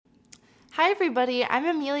Hi, everybody. I'm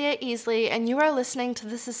Amelia Easley, and you are listening to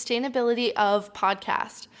the Sustainability of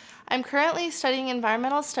podcast. I'm currently studying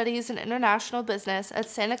environmental studies and international business at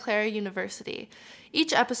Santa Clara University.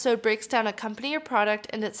 Each episode breaks down a company or product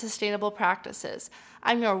and its sustainable practices.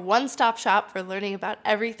 I'm your one-stop shop for learning about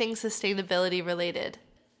everything sustainability related.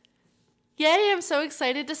 Yay, I'm so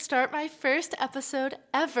excited to start my first episode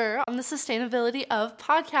ever on the Sustainability of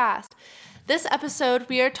podcast. This episode,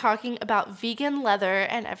 we are talking about vegan leather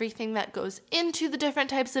and everything that goes into the different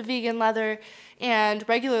types of vegan leather and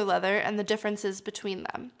regular leather and the differences between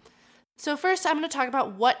them. So first, I'm going to talk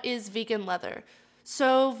about what is vegan leather.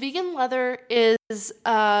 So vegan leather is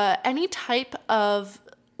any type of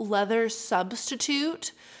leather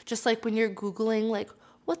substitute, just like when you're Googling, like,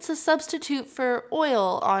 what's a substitute for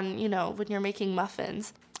oil on, when you're making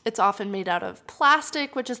muffins. It's often made out of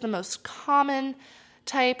plastic, which is the most common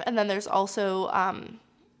type, and then there's also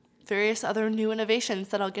various other new innovations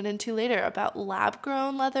that I'll get into later about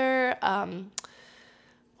lab-grown leather.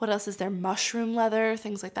 What else is there? Mushroom leather,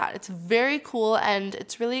 things like that. It's very cool, and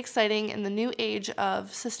it's really exciting in the new age of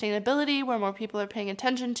sustainability, where more people are paying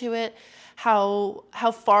attention to it, how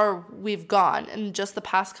far we've gone in just the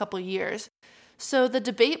past couple years. So the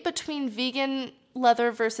debate between vegan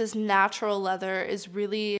leather versus natural leather is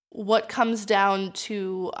really what comes down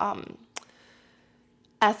to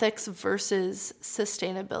ethics versus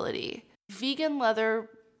sustainability. Vegan leather,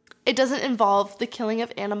 it doesn't involve the killing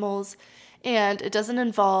of animals, and it doesn't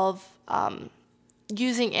involve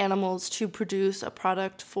using animals to produce a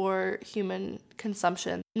product for human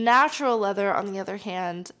consumption. Natural leather, on the other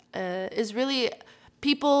hand, is really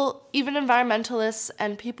people, even environmentalists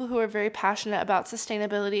and people who are very passionate about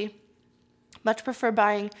sustainability, much prefer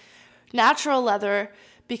buying natural leather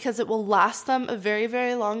because it will last them a very,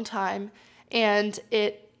 very long time, and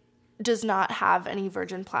it does not have any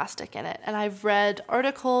virgin plastic in it. And I've read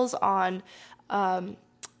articles on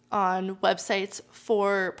websites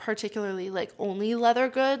for particularly like only leather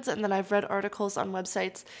goods, and then I've read articles on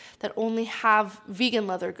websites that only have vegan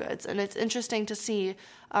leather goods. And it's interesting to see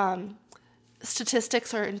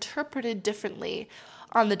statistics are interpreted differently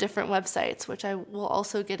on the different websites, which I will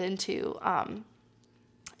also get into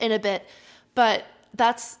in a bit. But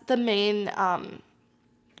that's the main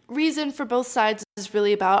reason for both sides is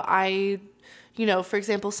really about for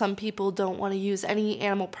example, some people don't want to use any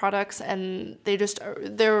animal products, and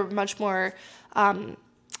they're much more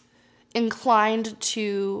inclined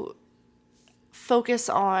to focus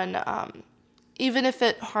on even if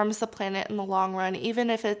it harms the planet in the long run,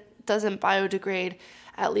 even if it doesn't biodegrade,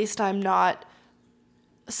 at least I'm not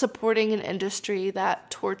supporting an industry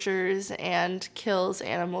that tortures and kills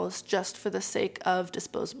animals just for the sake of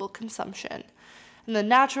disposable consumption. And the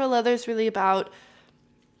natural leather is really about,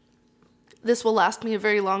 this will last me a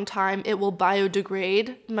very long time. It will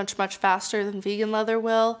biodegrade much, much faster than vegan leather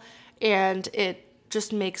will. And it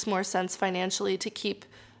just makes more sense financially to keep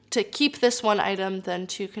this one item than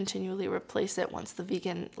to continually replace it once the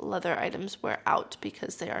vegan leather items wear out,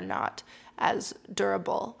 because they are not as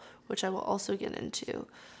durable, which I will also get into.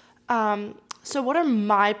 So what are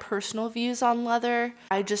my personal views on leather?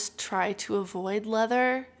 I just try to avoid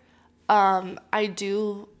leather. I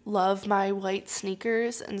do love my white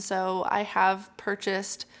sneakers, and so I have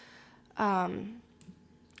purchased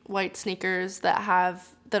white sneakers that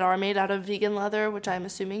are made out of vegan leather, which I'm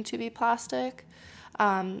assuming to be plastic.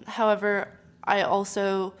 However, I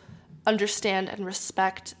also understand and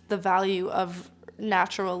respect the value of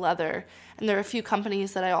natural leather, and there are a few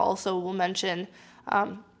companies that I also will mention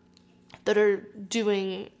that are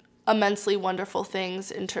doing immensely wonderful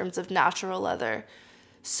things in terms of natural leather.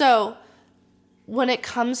 So when it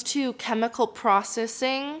comes to chemical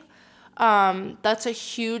processing, that's a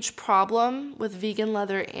huge problem with vegan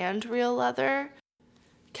leather and real leather.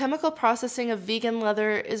 Chemical processing of vegan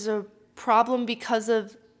leather is a problem because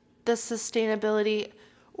of the sustainability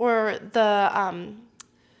or the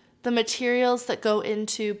materials that go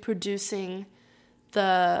into producing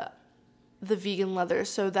the vegan leather.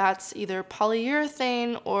 So that's either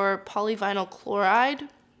polyurethane or polyvinyl chloride,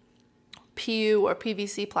 PU or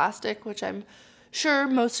PVC plastic, which I'm sure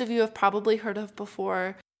most of you have probably heard of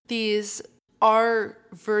before. These are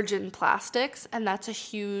virgin plastics, and that's a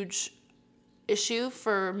huge issue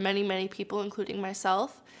for many, many people, including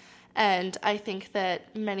myself. And I think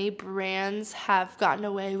that many brands have gotten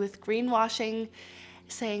away with greenwashing,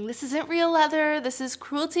 saying this isn't real leather, this is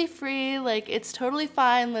cruelty-free, like it's totally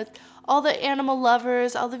fine with all the animal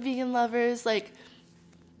lovers, all the vegan lovers, like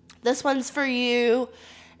this one's for you.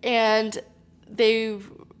 And they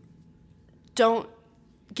don't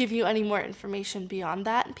give you any more information beyond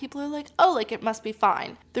that, and people are like, oh, like it must be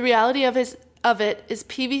fine. The reality of of it is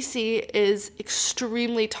PVC is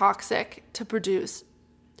extremely toxic to produce.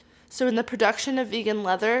 So in the production of vegan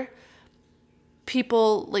leather,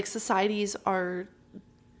 people, like societies, are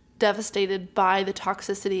devastated by the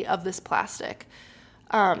toxicity of this plastic.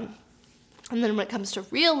 And then when it comes to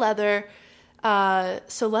real leather,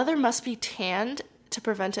 so leather must be tanned to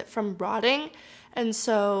prevent it from rotting. And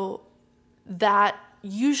so that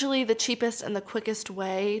usually the cheapest and the quickest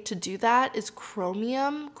way to do that is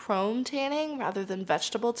chrome tanning, rather than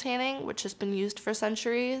vegetable tanning, which has been used for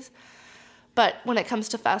centuries. But when it comes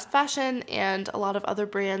to fast fashion and a lot of other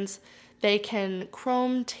brands, they can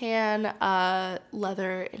chrome tan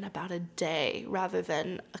leather in about a day rather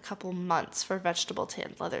than a couple months for vegetable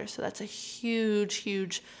tanned leather. So that's a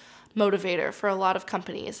huge motivator for a lot of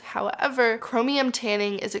companies. However, chromium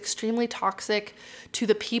tanning is extremely toxic to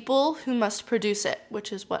the people who must produce it,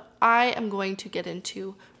 which is what I am going to get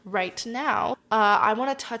into right now. I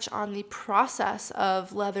want to touch on the process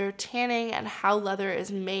of leather tanning and how leather is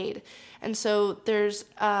made. And so there's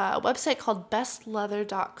a website called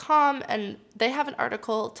bestleather.com, and they have an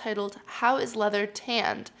article titled, "How is Leather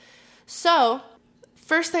Tanned?" So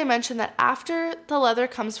first, they mention that after the leather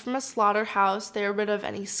comes from a slaughterhouse, they are rid of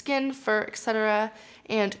any skin, fur, etc.,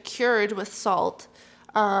 and cured with salt.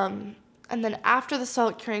 And then after the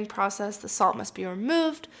salt curing process, the salt must be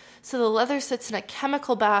removed. So the leather sits in a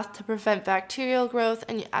chemical bath to prevent bacterial growth.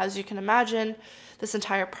 And as you can imagine, this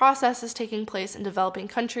entire process is taking place in developing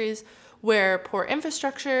countries where poor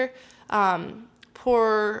infrastructure,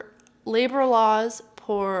 poor labor laws,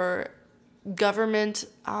 poor government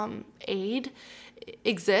aid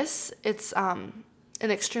exists. It's an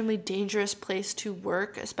extremely dangerous place to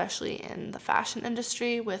work, especially in the fashion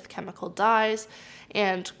industry with chemical dyes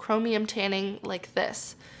and chromium tanning like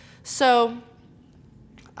this. So,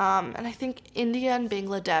 and I think India and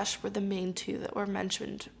Bangladesh were the main two that were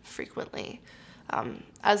mentioned frequently,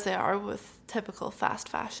 as they are with typical fast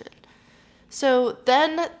fashion. So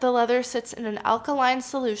then the leather sits in an alkaline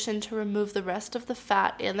solution to remove the rest of the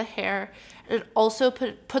fat and the hair. And it also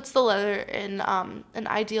puts the leather in an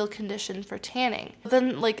ideal condition for tanning.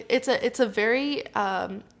 Then it's a very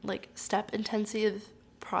step intensive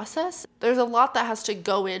process. There's a lot that has to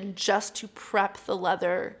go in just to prep the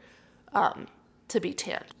leather to be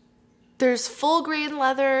tanned. There's full grain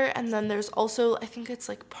leather, and then there's also, I think it's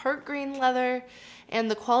like part grain leather,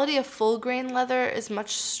 and the quality of full grain leather is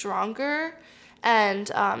much stronger,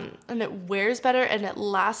 and it wears better, and it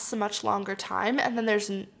lasts a much longer time. And then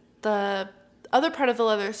there's the other part of the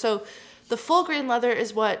leather. So the full grain leather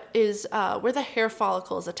is what is where the hair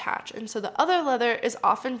follicles attach, and so the other leather is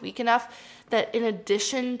often weak enough that, in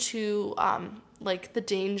addition to the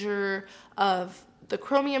danger of the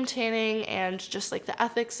chromium tanning and just like the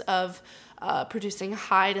ethics of producing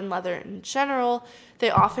hide and leather in general, they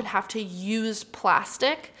often have to use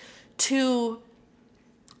plastic to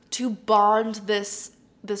bond this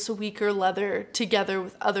weaker leather together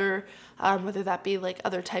with other, whether that be like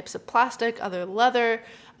other types of plastic, other leather,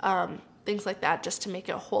 things like that, just to make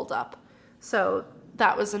it hold up. So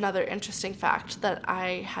that was another interesting fact that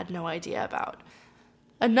I had no idea about.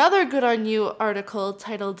 Another Good On You article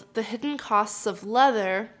titled "The Hidden Costs of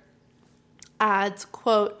Leather" adds,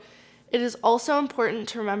 quote, "It is also important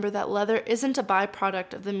to remember that leather isn't a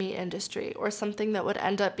byproduct of the meat industry or something that would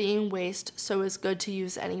end up being waste, so is good to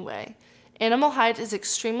use anyway. Animal hide is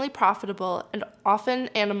extremely profitable, and often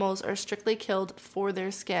animals are strictly killed for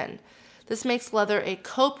their skin. This makes leather a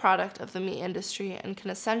co-product of the meat industry and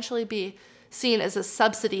can essentially be seen as a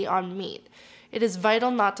subsidy on meat. It is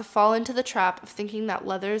vital not to fall into the trap of thinking that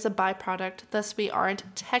leather is a byproduct, thus we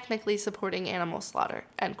aren't technically supporting animal slaughter,"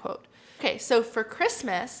 end quote. Okay, so for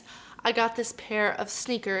Christmas, I got this pair of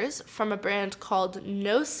sneakers from a brand called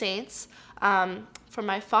No Saints. For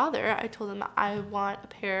my father, I told him I want a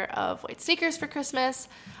pair of white sneakers for Christmas.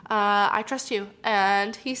 I trust you.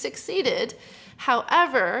 And he succeeded.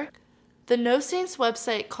 However, the No Saints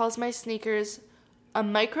website calls my sneakers a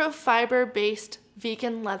microfiber-based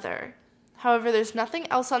vegan leather. However, there's nothing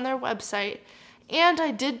else on their website, and I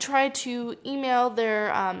did try to email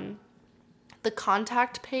their the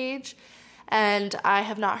contact page, and I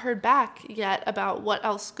have not heard back yet about what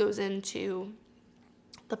else goes into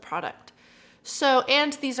the product. So,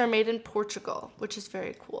 and these are made in Portugal, which is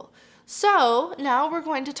very cool. So now we're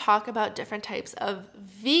going to talk about different types of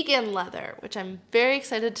vegan leather, which I'm very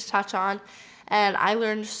excited to touch on, and I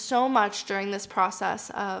learned so much during this process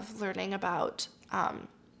of learning about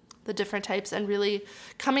the different types and really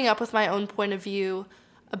coming up with my own point of view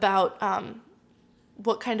about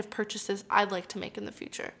what kind of purchases I'd like to make in the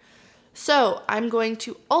future. So I'm going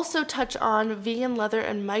to also touch on vegan leather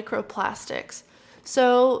and microplastics.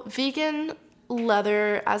 So vegan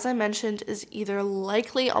leather, as I mentioned, is either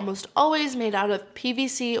likely almost always made out of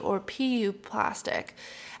PVC or PU plastic,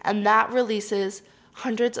 and that releases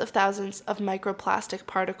hundreds of thousands of microplastic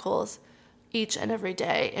particles each and every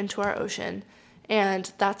day into our ocean,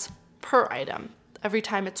 and that's per item. Every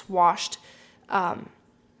time it's washed, I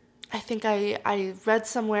think I read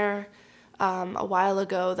somewhere a while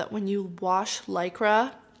ago that when you wash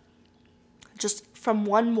Lycra, just from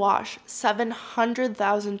one wash,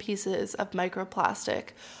 700,000 pieces of microplastic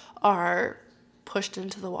are pushed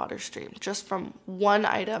into the water stream just from one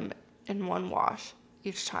item in one wash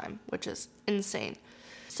each time, which is insane.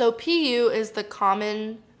 So PU is the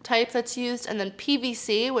common type that's used, and then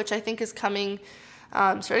PVC, which I think is starting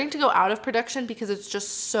to go out of production because it's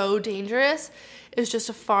just so dangerous, is just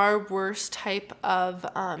a far worse type of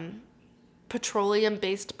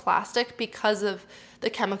petroleum-based plastic because of the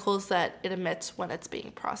chemicals that it emits when it's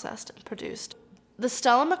being processed and produced. The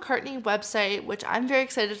Stella McCartney website, which I'm very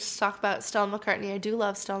excited to talk about Stella McCartney. I do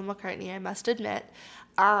love Stella McCartney, I must admit.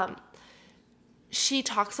 She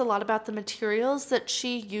talks a lot about the materials that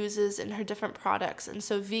she uses in her different products. And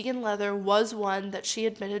so vegan leather was one that she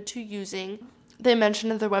admitted to using. They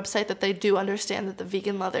mentioned on their website that they do understand that the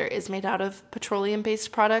vegan leather is made out of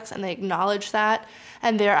petroleum-based products, and they acknowledge that.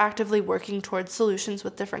 And they're actively working towards solutions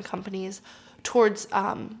with different companies towards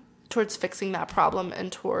fixing that problem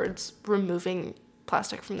and towards removing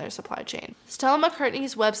plastic from their supply chain. Stella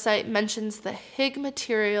McCartney's website mentions the Higg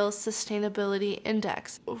Materials Sustainability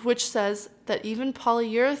Index, which says that even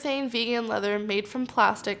polyurethane vegan leather made from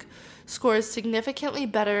plastic scores significantly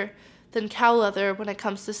better than cow leather when it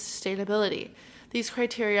comes to sustainability. These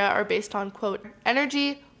criteria are based on, quote,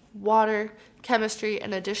 energy, water, chemistry,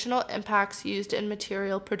 and additional impacts used in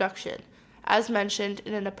material production, as mentioned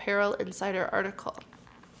in an Apparel Insider article.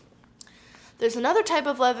 There's another type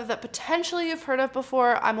of leather that potentially you've heard of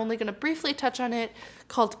before. I'm only going to briefly touch on it,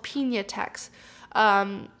 called Piñatex,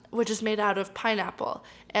 which is made out of pineapple.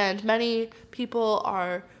 And many people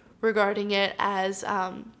are regarding it as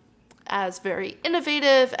very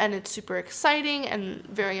innovative, and it's super exciting and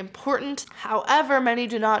very important. However, many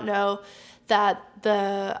do not know that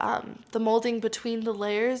the molding between the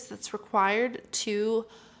layers that's required to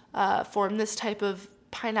form this type of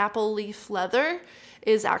pineapple leaf leather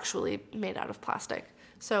is actually made out of plastic.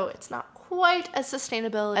 So it's not quite as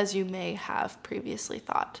sustainable as you may have previously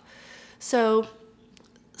thought. So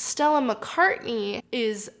Stella McCartney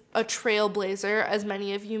is a trailblazer, as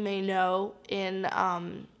many of you may know, in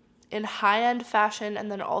high-end fashion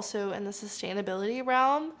and then also in the sustainability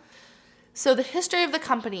realm. So the history of the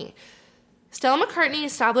company. Stella McCartney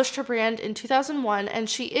established her brand in 2001, and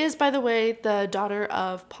she is, by the way, the daughter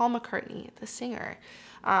of Paul McCartney, the singer.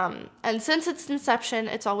 And since its inception,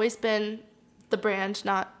 it's always been the brand,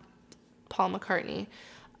 not Paul McCartney.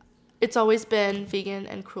 It's always been vegan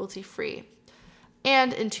and cruelty-free.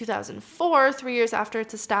 And in 2004, 3 years after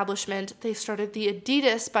its establishment, they started the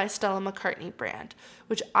Adidas by Stella McCartney brand,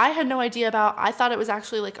 which I had no idea about. I thought it was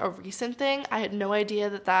actually like a recent thing. I had no idea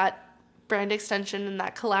that brand extension and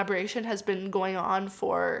that collaboration has been going on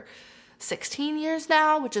for 16 years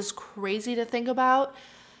now, which is crazy to think about.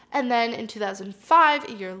 And then in 2005,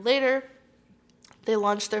 a year later, they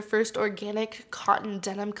launched their first organic cotton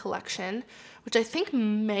denim collection, which I think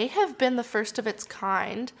may have been the first of its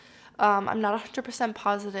kind. I'm not 100%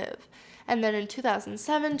 positive. And then in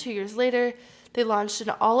 2007, 2 years later, they launched an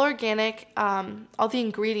all-organic, all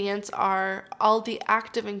the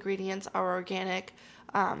active ingredients are organic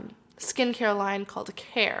skincare line called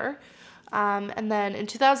Care. And then in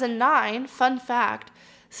 2009, fun fact,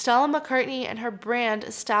 Stella McCartney and her brand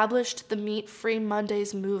established the Meat-Free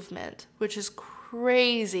Mondays movement, which is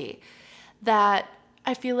crazy that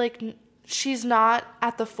I feel like she's not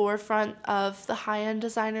at the forefront of the high-end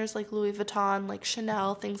designers like Louis Vuitton, like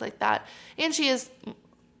Chanel, things like that. And she is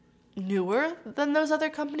newer than those other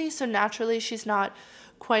companies, so naturally she's not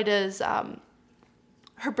quite as,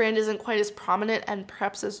 her brand isn't quite as prominent and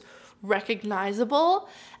perhaps as recognizable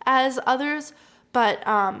as others, but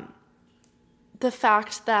the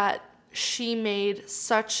fact that she made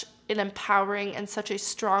such an empowering and such a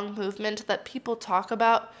strong movement that people talk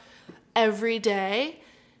about every day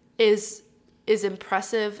is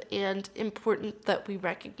impressive and important that we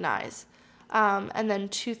recognize. And then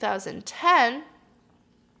 2010,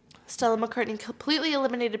 Stella McCartney completely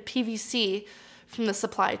eliminated PVC from the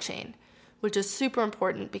supply chain, which is super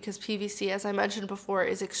important because PVC, as I mentioned before,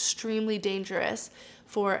 is extremely dangerous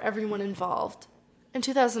for everyone involved. In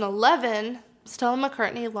 2011, Stella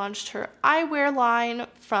McCartney launched her eyewear line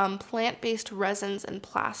from plant-based resins and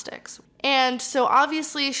plastics. And so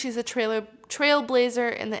obviously she's a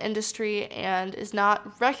trailblazer in the industry and is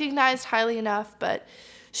not recognized highly enough, but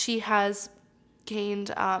she has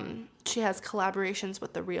gained, she has collaborations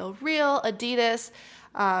with The RealReal, Adidas,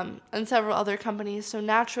 and several other companies. So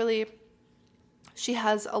naturally, she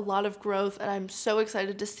has a lot of growth, and I'm so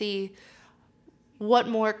excited to see what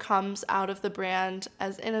more comes out of the brand,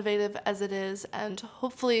 as innovative as it is, and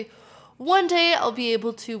hopefully one day I'll be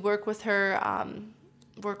able to work with her,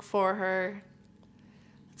 work for her.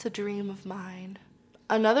 It's a dream of mine.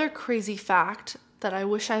 Another crazy fact that I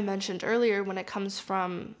wish I mentioned earlier when it comes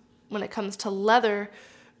to leather,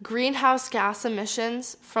 greenhouse gas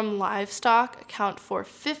emissions from livestock account for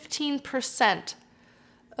 15%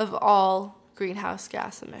 of all greenhouse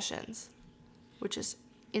gas emissions, which is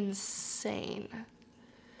insane.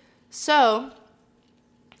 So,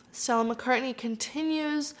 Stella McCartney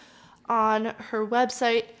continues on her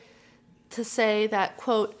website to say that,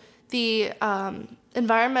 quote, the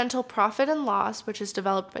environmental profit and loss, which is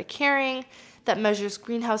developed by Kering, that measures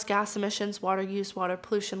greenhouse gas emissions, water use, water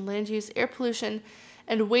pollution, land use, air pollution,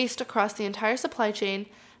 and waste across the entire supply chain,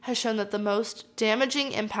 has shown that the most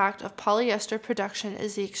damaging impact of polyester production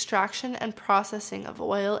is the extraction and processing of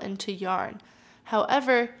oil into yarn.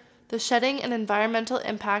 However, the shedding and environmental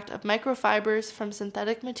impact of microfibers from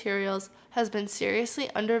synthetic materials has been seriously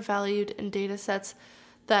undervalued in data sets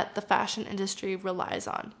that the fashion industry relies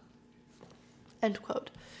on. End quote.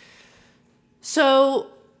 So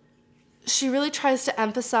she really tries to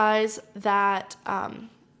emphasize that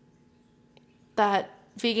that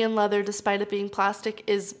vegan leather, despite it being plastic,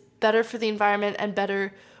 is better for the environment and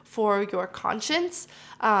better for your conscience.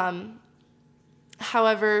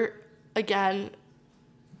 However, again,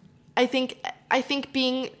 I think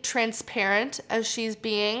being transparent as she's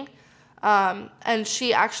being, and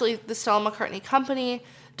she actually, the Stella McCartney company,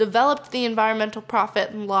 developed the environmental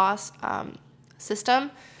profit and loss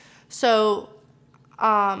system. So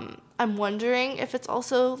I'm wondering if it's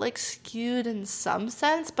also like skewed in some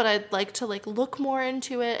sense, but I'd like to like look more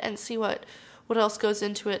into it and see what else goes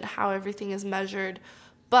into it and how everything is measured.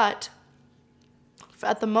 But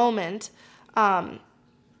at the moment,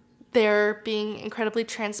 they're being incredibly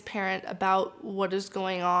transparent about what is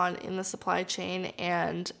going on in the supply chain,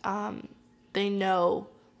 and they know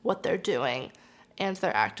what they're doing, and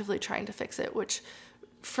they're actively trying to fix it, which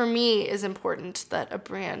for me is important, that a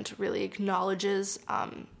brand really acknowledges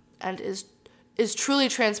and is truly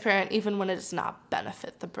transparent even when it does not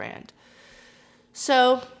benefit the brand.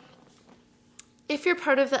 So if you're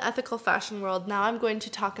part of the ethical fashion world, now I'm going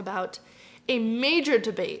to talk about a major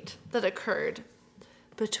debate that occurred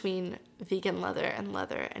between vegan leather and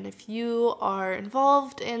leather. And if you are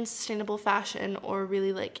involved in sustainable fashion or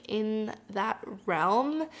really like in that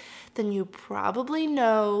realm, then you probably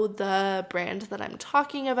know the brand that I'm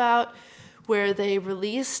talking about, where they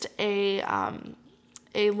released a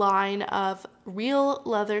line of real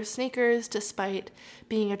leather sneakers despite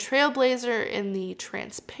being a trailblazer in the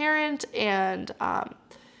transparent and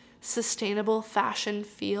sustainable fashion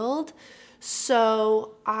field.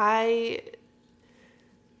 So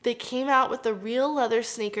they came out with the real leather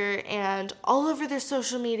sneaker, and all over their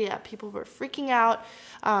social media, people were freaking out.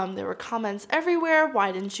 There were comments everywhere.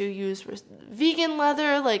 Why didn't you use vegan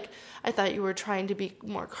leather? Like, I thought you were trying to be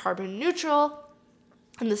more carbon neutral.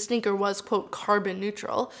 And the sneaker was, quote, carbon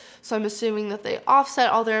neutral. So I'm assuming that they offset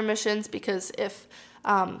all their emissions, because if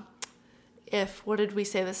what did we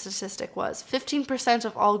say the statistic was? 15%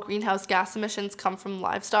 of all greenhouse gas emissions come from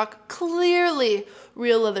livestock. Clearly,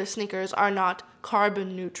 real leather sneakers are not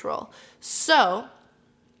carbon neutral. So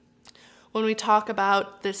when we talk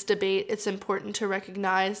about this debate, it's important to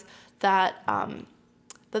recognize that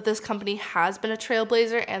that this company has been a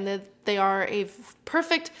trailblazer, and that they are a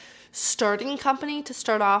perfect starting company to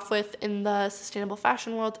start off with in the sustainable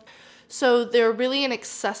fashion world. So they're really an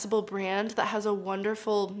accessible brand that has a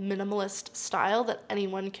wonderful minimalist style that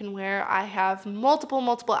anyone can wear. I have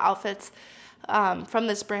multiple outfits from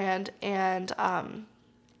this brand, and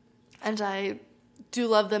I do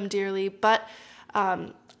love them dearly. But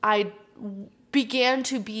I began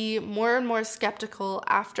to be more and more skeptical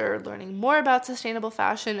after learning more about sustainable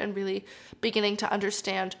fashion and really beginning to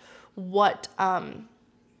understand what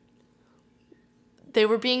they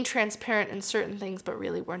were being transparent in certain things, but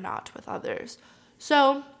really were not with others.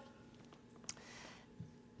 So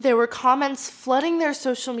there were comments flooding their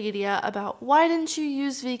social media about, why didn't you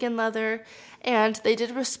use vegan leather? And they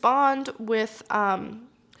did respond with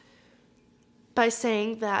by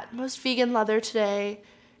saying that most vegan leather today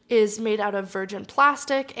is made out of virgin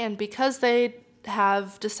plastic, and because they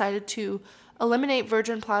have decided to eliminate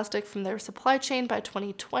virgin plastic from their supply chain by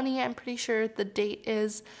 2020, I'm pretty sure the date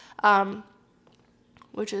is,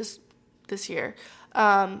 which is this year,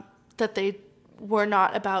 that they were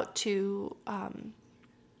not about to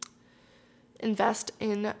invest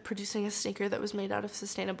in producing a sneaker that was made out of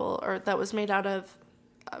sustainable, or that was made out of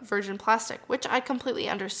virgin plastic, which I completely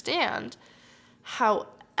understand.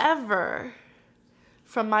 However,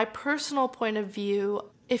 from my personal point of view,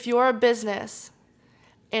 if you're a business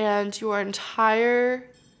and your entire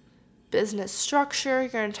business structure,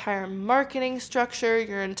 your entire marketing structure,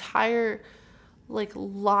 your entire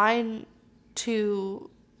line to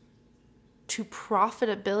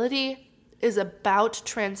profitability is about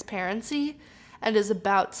transparency and is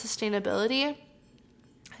about sustainability,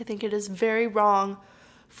 I think it is very wrong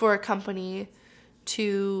for a company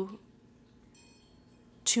to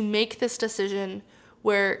make this decision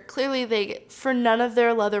where clearly for none of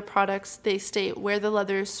their leather products, they state where the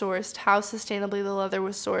leather is sourced, how sustainably the leather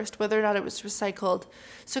was sourced, whether or not it was recycled.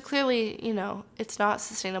 So clearly, it's not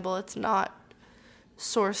sustainable, it's not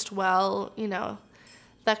sourced well,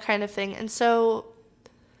 that kind of thing. And so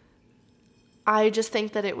I just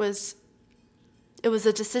think that it was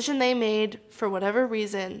a decision they made for whatever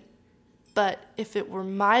reason, but if it were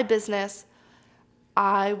my business,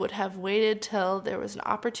 I would have waited till there was an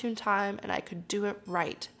opportune time and I could do it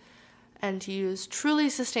right and use truly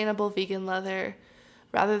sustainable vegan leather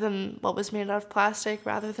rather than what was made out of plastic,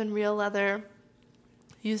 rather than real leather.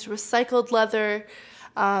 Use recycled leather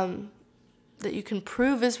that you can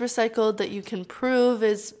prove is recycled, that you can prove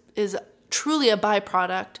is truly a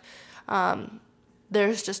byproduct.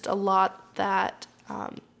 There's just a lot that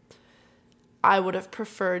I would have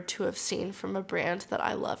preferred to have seen from a brand that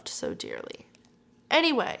I loved so dearly.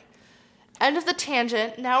 Anyway, end of the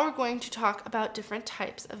tangent. Now we're going to talk about different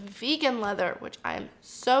types of vegan leather, which I am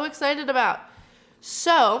so excited about.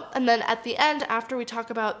 So, and then at the end, after we talk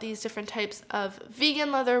about these different types of vegan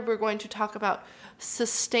leather, we're going to talk about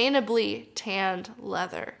sustainably tanned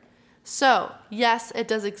leather. So, yes, it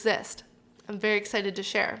does exist. I'm very excited to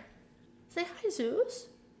share. Say hi, Zeus.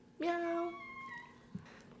 Meow.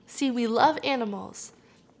 See, we love animals.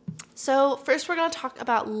 So first we're going to talk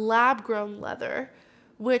about lab-grown leather,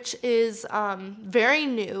 which is very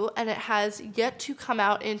new, and it has yet to come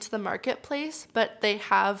out into the marketplace, but they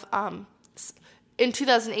have in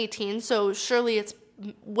 2018, so surely it's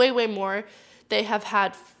way, way more. They have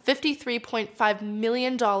had $53.5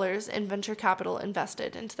 million in venture capital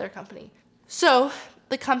invested into their company. So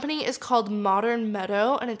the company is called Modern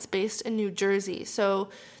Meadow, and it's based in New Jersey. So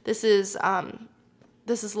this is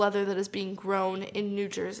leather that is being grown in New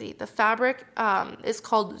Jersey. The fabric is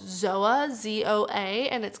called Zoa, Z-O-A,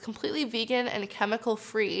 and it's completely vegan and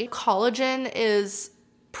chemical-free. Collagen is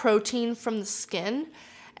protein from the skin,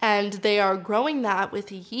 and they are growing that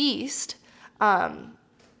with yeast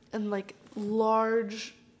in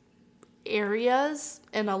large areas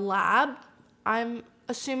in a lab, I'm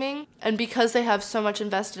assuming. And because they have so much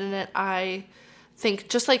invested in it, I think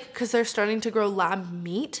just because they're starting to grow lab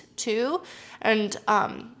meat too. And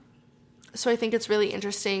so I think it's really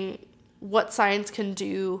interesting what science can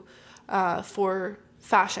do for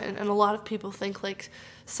fashion. And a lot of people think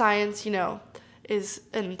science, is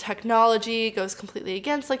in technology, goes completely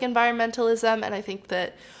against environmentalism. And I think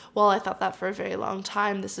that while I thought that for a very long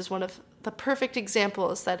time, this is one of the perfect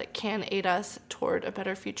examples that it can aid us toward a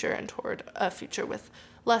better future and toward a future with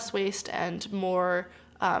less waste and more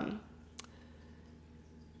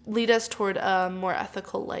lead us toward a more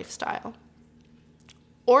ethical lifestyle.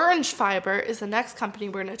 Orange Fiber is the next company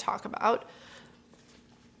we're going to talk about.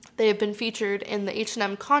 They have been featured in the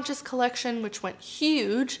H&M Conscious collection, which went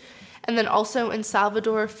huge, and then also in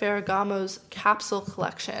Salvador Ferragamo's capsule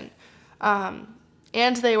collection.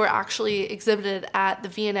 And they were actually exhibited at the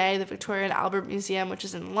V&A, the Victoria and Albert Museum, which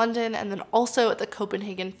is in London, and then also at the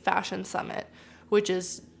Copenhagen Fashion Summit, which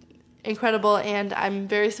is incredible, and I'm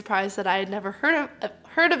very surprised that I had never heard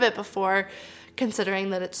of it before, considering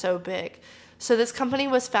that it's so big. So this company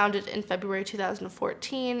was founded in February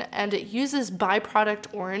 2014, and it uses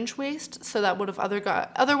byproduct orange waste, so that would have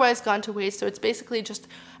otherwise gone to waste. So it's basically just,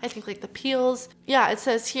 I think, the peels. Yeah, it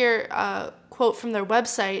says here, quote from their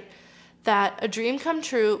website, that a dream come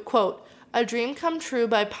true, quote, a dream come true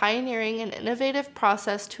by pioneering an innovative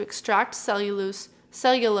process to extract cellulose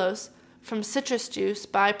from citrus juice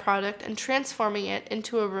byproduct and transforming it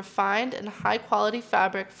into a refined and high-quality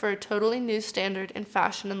fabric for a totally new standard in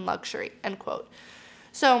fashion and luxury, end quote.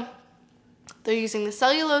 So they're using the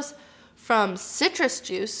cellulose from citrus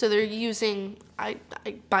juice, so they're using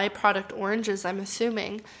byproduct oranges, I'm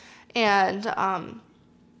assuming, and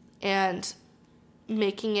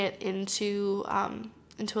making it into a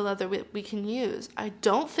leather we can use. I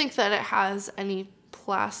don't think that it has any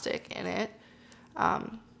plastic in it,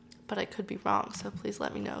 but I could be wrong, so please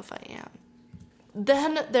let me know if I am.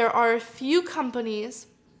 Then there are a few companies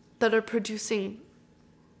that are producing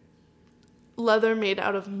leather made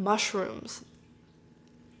out of mushrooms,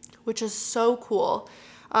 which is so cool.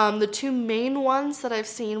 The two main ones that I've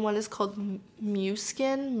seen, one is called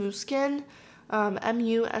Muskin, Muskin,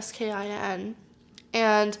 Muskin.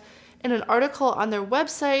 And in an article on their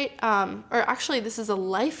website, or actually this is a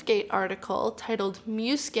LifeGate article titled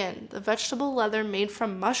Muskin, the vegetable leather made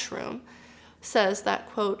from mushroom, says that,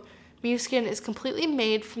 quote, Muskin is completely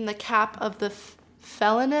made from the cap of the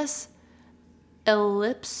Felinus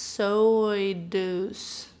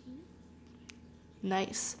ellipsoideus.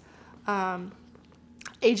 Nice.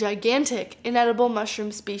 A gigantic, inedible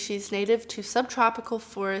mushroom species native to subtropical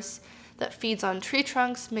forests that feeds on tree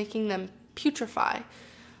trunks, making them putrefy.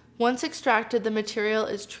 Once extracted, the material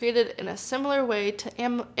is treated in a similar way to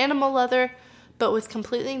animal leather, but with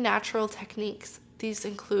completely natural techniques. These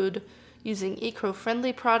include using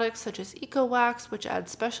eco-friendly products such as eco-wax, which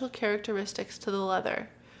adds special characteristics to the leather.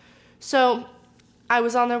 So I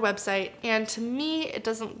was on their website, and to me, it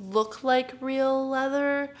doesn't look like real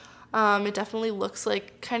leather. It definitely looks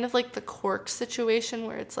like kind of like the cork situation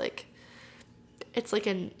where it's like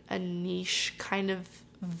a niche kind of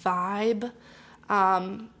vibe.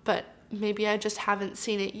 But maybe I just haven't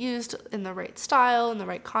seen it used in the right style, in the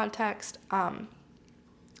right context.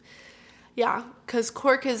 Yeah, because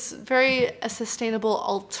cork is very a sustainable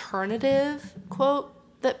alternative, quote,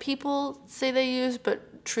 that people say they use,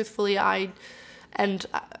 but truthfully, I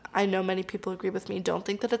know many people agree with me, don't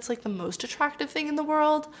think that it's like the most attractive thing in the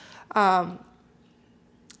world. And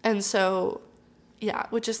so, yeah,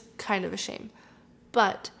 which is kind of a shame.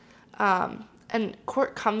 But, and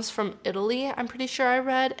cork comes from Italy, I'm pretty sure I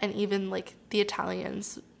read, and even like the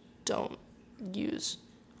Italians don't use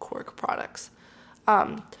cork products.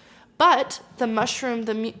 But the mushroom,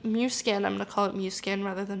 the Muskin, I'm going to call it Muskin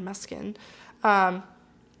rather than Muskin,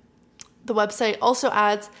 the website also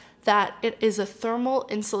adds that it is a thermal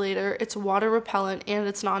insulator, it's water repellent, and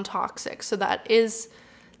it's non-toxic. So that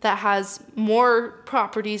has more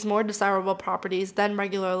properties, more desirable properties than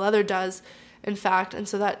regular leather does, in fact. And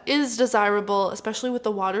so that is desirable, especially with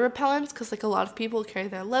the water repellents, because like a lot of people carry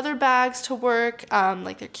their leather bags to work,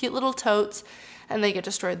 like their cute little totes, and they get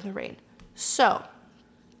destroyed in the rain. So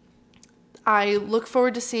I look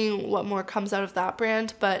forward to seeing what more comes out of that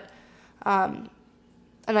brand, but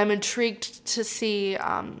and I'm intrigued to see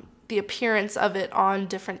the appearance of it on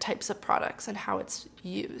different types of products and how it's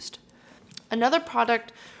used. Another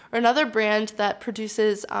product or another brand that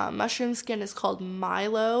produces mushroom skin is called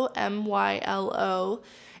Mylo, Mylo,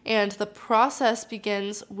 and the process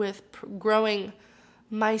begins with growing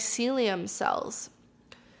mycelium cells.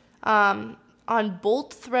 On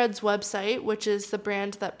Bolt Threads website, which is the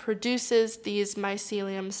brand that produces these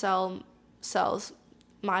mycelium cells,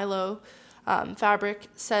 Mylo fabric,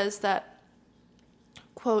 says that,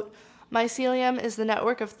 quote, mycelium is the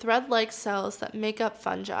network of thread-like cells that make up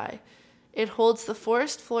fungi. It holds the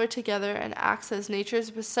forest floor together and acts as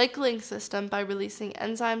nature's recycling system by releasing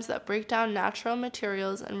enzymes that break down natural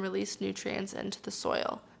materials and release nutrients into the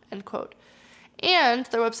soil, end quote. And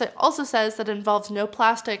their website also says that it involves no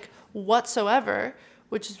plastic whatsoever,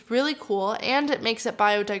 which is really cool, and it makes it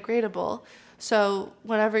biodegradable. So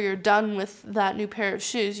whenever you're done with that new pair of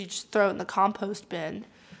shoes, you just throw it in the compost bin.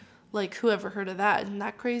 Like, who ever heard of that? Isn't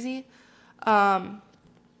that crazy?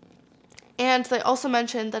 And they also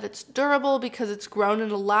mentioned that it's durable because it's grown in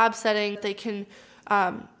a lab setting. They can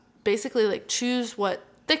basically like choose what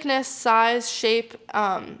thickness, size, shape,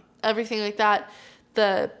 everything like that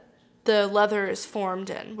the leather is formed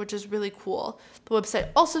in, which is really cool. The website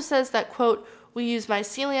also says that, quote, we use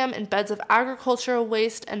mycelium in beds of agricultural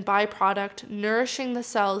waste and byproduct, nourishing the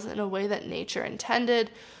cells in a way that nature intended.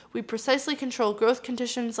 We precisely control growth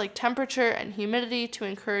conditions like temperature and humidity to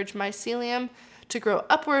encourage mycelium to grow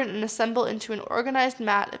upward and assemble into an organized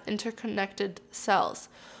mat of interconnected cells.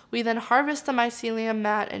 We then harvest the mycelium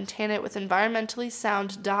mat and tan it with environmentally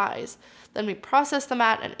sound dyes. Then we process the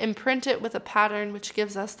mat and imprint it with a pattern which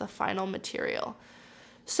gives us the final material.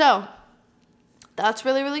 So that's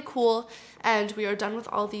really, really cool. And we are done with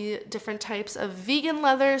all the different types of vegan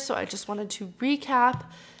leather. So I just wanted to recap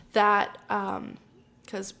that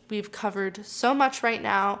because we've covered so much right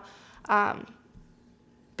now.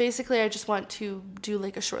 Basically, I just want to do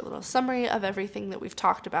like a short little summary of everything that we've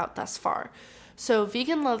talked about thus far. So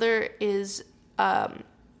vegan leather is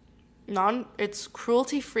it's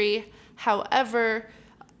cruelty-free. However,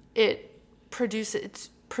 it's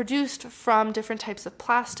produced from different types of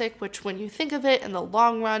plastic, which when you think of it in the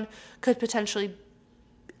long run could potentially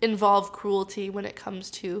involve cruelty when it comes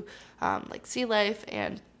to like sea life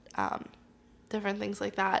and different things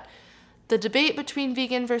like that. The debate between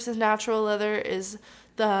vegan versus natural leather is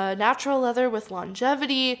the natural leather with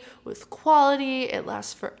longevity, with quality, it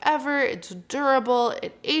lasts forever, it's durable,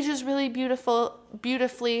 it ages really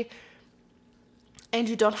beautifully, and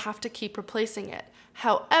you don't have to keep replacing it.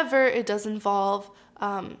 However, it does involve,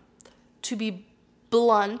 to be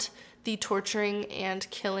blunt, the torturing and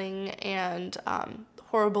killing and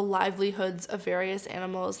horrible livelihoods of various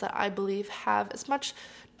animals that I believe have as much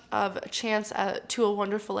of a chance to a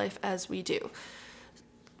wonderful life as we do.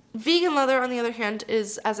 Vegan leather, on the other hand,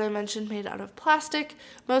 is, as I mentioned, made out of plastic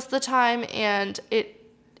most of the time, and it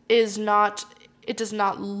does not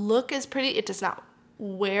look as pretty, it does not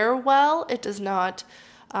wear well, it does not,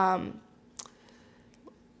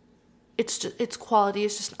 its quality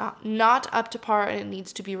is just not up to par, and it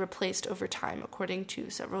needs to be replaced over time, according to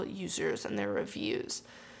several users and their reviews.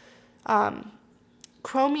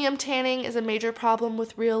 Chromium tanning is a major problem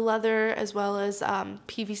with real leather, as well as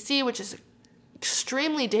PVC, which is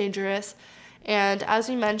extremely dangerous. And as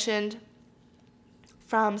we mentioned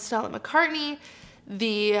from Stella McCartney,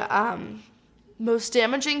 the most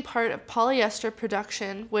damaging part of polyester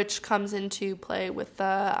production, which comes into play with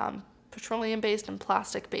the petroleum-based and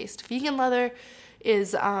plastic-based vegan leather,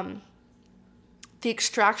 is the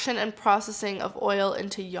extraction and processing of oil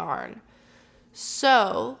into yarn.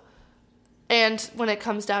 So, and when it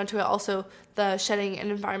comes down to it, also the shedding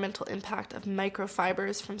and environmental impact of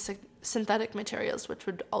microfibers from synthetic materials, which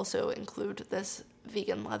would also include this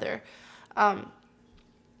vegan leather.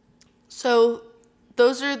 So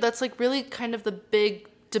that's like really kind of the big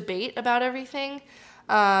debate about everything.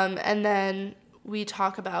 And then we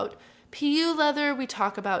talk about PU leather, we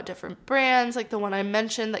talk about different brands, like the one I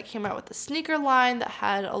mentioned that came out with the sneaker line that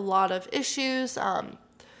had a lot of issues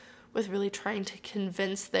with really trying to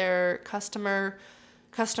convince their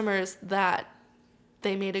customers that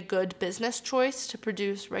they made a good business choice to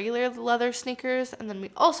produce regular leather sneakers. And then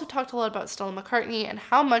we also talked a lot about Stella McCartney and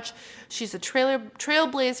how much she's a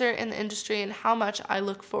trailblazer in the industry and how much I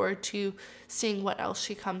look forward to seeing what else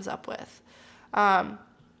she comes up with.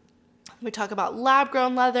 We talk about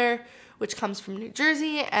lab-grown leather, which comes from New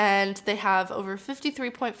Jersey, and they have over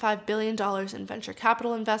 $53.5 billion in venture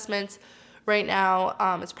capital investments. Right now,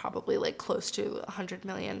 it's probably like close to $100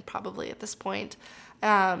 million probably at this point.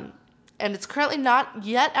 And it's currently not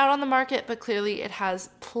yet out on the market, but clearly it has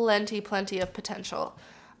plenty of potential.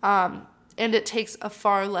 And it takes a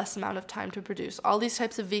far less amount of time to produce. All these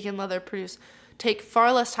types of vegan leather take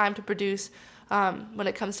far less time to produce when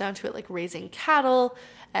it comes down to it, like raising cattle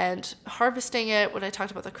and harvesting it. When I talked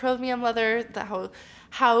about the chromium leather,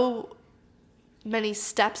 how many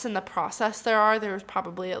steps in the process there was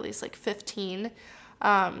probably at least like 15.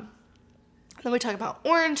 Then we talk about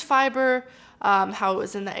orange fiber, how it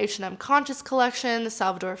was in the H&M Conscious collection, the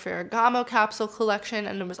Salvador Ferragamo capsule collection,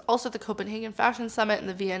 and there was also the Copenhagen Fashion Summit and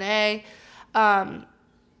the V&A. And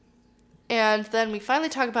then we finally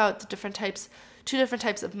talk about two different types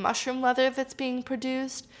of mushroom leather that's being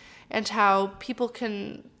produced, and how people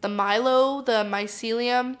the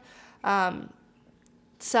mycelium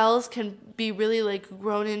cells can be really like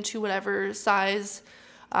grown into whatever size,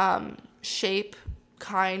 shape,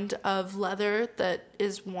 kind of leather that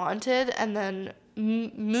is wanted. And then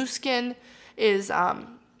Muskin is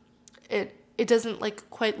it doesn't like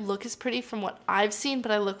quite look as pretty from what I've seen,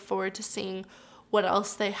 but I look forward to seeing what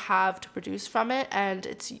else they have to produce from it. And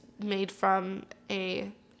it's made from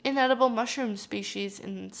a inedible mushroom species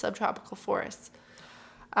in subtropical forests.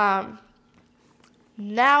 Now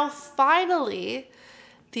finally,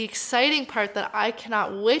 the exciting part that I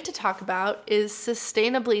cannot wait to talk about is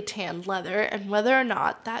sustainably tanned leather and whether or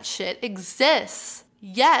not that shit exists.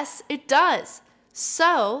 Yes, it does.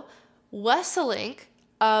 So, Wesselink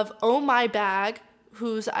of Oh My Bag,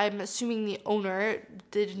 who's I'm assuming the owner,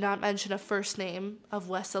 did not mention a first name of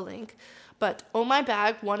Wesselink, but Oh My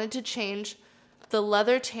Bag wanted to change the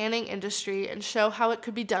leather tanning industry and show how it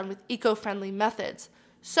could be done with eco-friendly methods.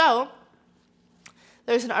 So,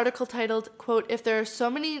 there's an article titled, quote, "If there are so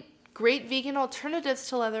many great vegan alternatives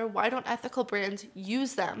to leather, why don't ethical brands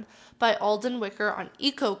use them?" by Alden Wicker on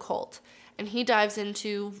EcoCult. And he dives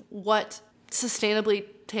into what sustainably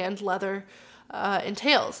tanned leather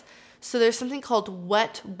entails. So there's something called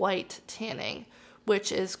wet white tanning,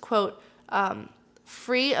 which is, quote,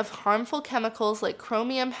 free of harmful chemicals like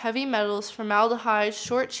chromium, heavy metals, formaldehyde,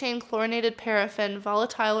 short-chain chlorinated paraffin,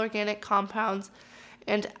 volatile organic compounds,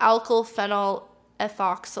 and alkyl phenyl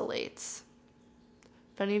ethoxylates.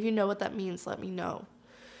 If any of you know what that means, let me know.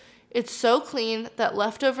 It's so clean that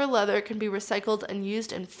leftover leather can be recycled and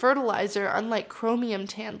used in fertilizer, unlike chromium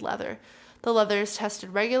tanned leather. The leather is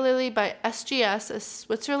tested regularly by SGS, a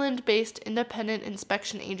Switzerland-based independent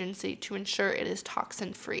inspection agency, to ensure it is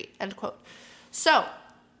toxin-free, end quote. So,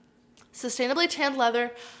 sustainably tanned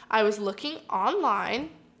leather, I was looking online,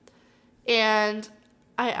 and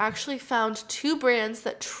I actually found 2 brands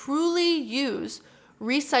that truly use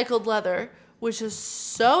recycled leather, which is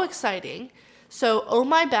so exciting. So, Oh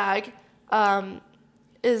My Bag,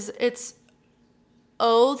 it's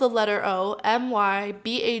O, the letter O,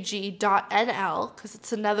 mybag.nl, because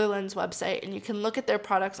it's a Netherlands website, and you can look at their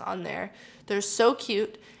products on there. They're so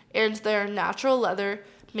cute, and they're natural leather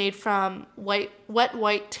made from wet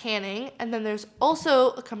white tanning. And then there's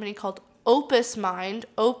also a company called Opus Mind,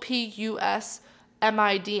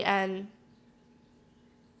 OPUSMIDN.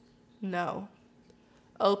 No.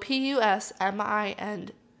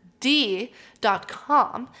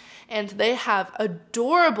 OPUSMIND.com, and they have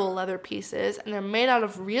adorable leather pieces, and they're made out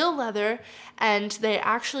of real leather, and they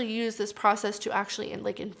actually use this process to actually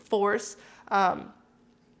enforce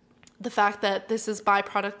the fact that this is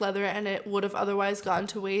byproduct leather and it would have otherwise gone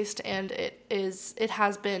to waste, and it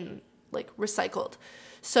has been recycled.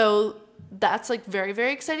 So that's very,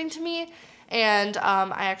 very exciting to me, and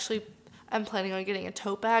I actually I'm planning on getting a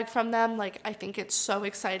tote bag from them. I think it's so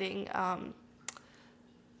exciting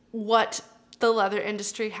what the leather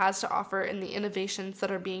industry has to offer and the innovations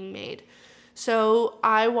that are being made. So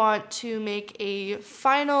I want to make a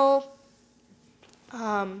final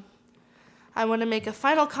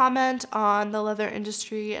comment on the leather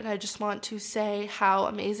industry, and I just want to say how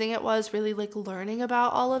amazing it was really learning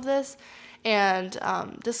about all of this and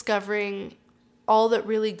discovering all that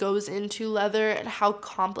really goes into leather and how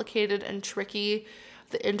complicated and tricky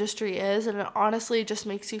the industry is. And it honestly just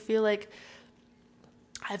makes you feel like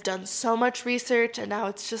I've done so much research and now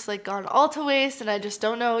it's just gone all to waste, and I just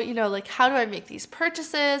don't know, how do I make these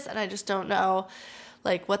purchases? And I just don't know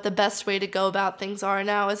what the best way to go about things are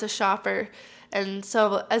now as a shopper. And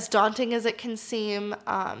so as daunting as it can seem,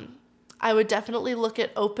 I would definitely look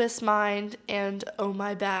at Opus Mind and Oh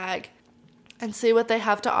My Bag and see what they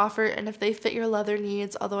have to offer and if they fit your leather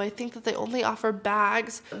needs, although I think that they only offer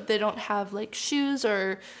bags. They don't have shoes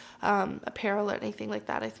or apparel or anything like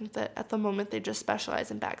that. I think that at the moment they just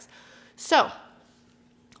specialize in bags. So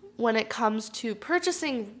when it comes to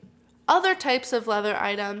purchasing other types of leather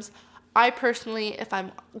items, I personally, if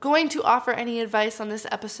I'm going to offer any advice on this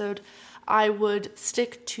episode, I would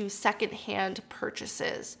stick to secondhand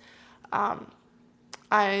purchases.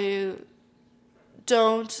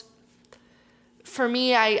 For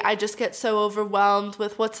me, I just get so overwhelmed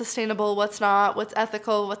with what's sustainable, what's not, what's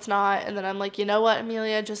ethical, what's not. And then I'm like, you know what,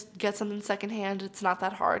 Amelia, just get something secondhand. It's not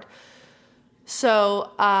that hard.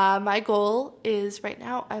 So my goal is right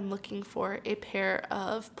now I'm looking for a pair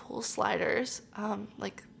of pool sliders,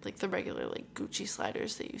 like the regular Gucci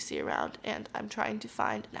sliders that you see around. And I'm trying to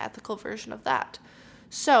find an ethical version of that.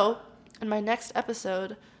 So in my next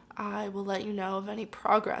episode, I will let you know of any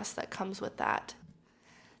progress that comes with that.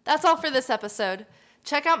 That's all for this episode.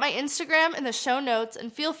 Check out my Instagram in the show notes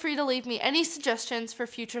and feel free to leave me any suggestions for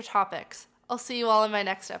future topics. I'll see you all in my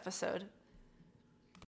next episode.